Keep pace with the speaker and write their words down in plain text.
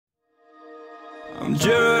I'm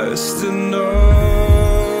just enough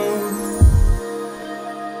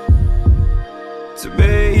to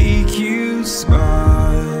make you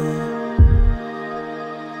smile,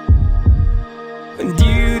 and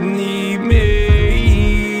you need me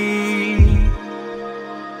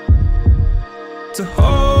to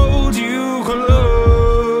hold you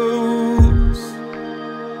close,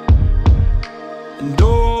 and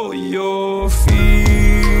all your fears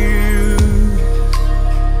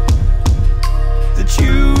that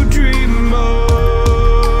you dream of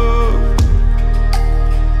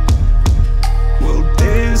will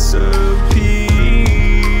disappear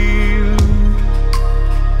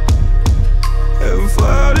and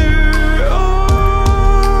flutter on.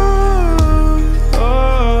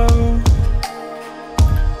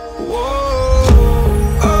 Whoa,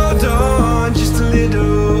 hold on just a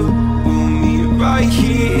little. We'll meet right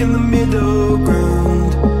here in the middle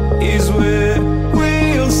ground is where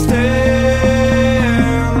we'll stand.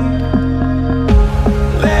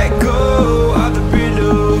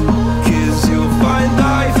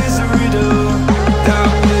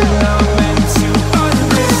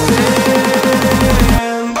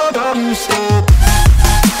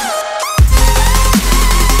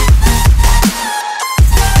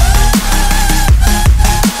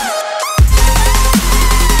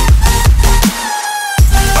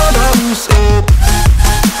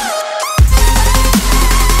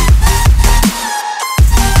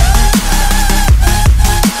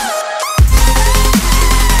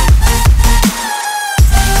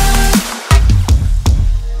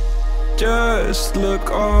 Just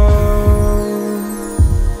look on,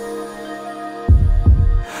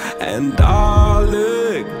 and I'll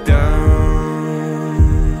look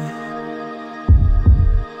down,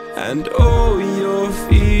 and all your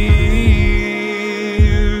fears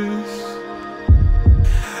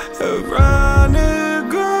have run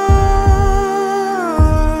aground.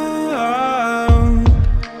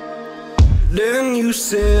 Then you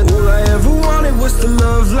said, all I ever wanted was to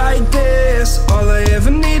love like this. All I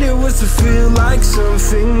ever needed was to feel like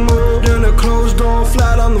something more than a closed door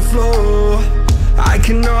flat on the floor. I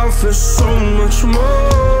can offer so much more.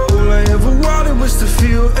 All I ever wanted was to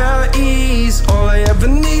feel at ease. All I ever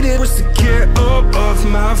needed was to get up off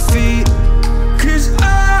my feet, 'cause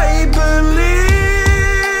I believe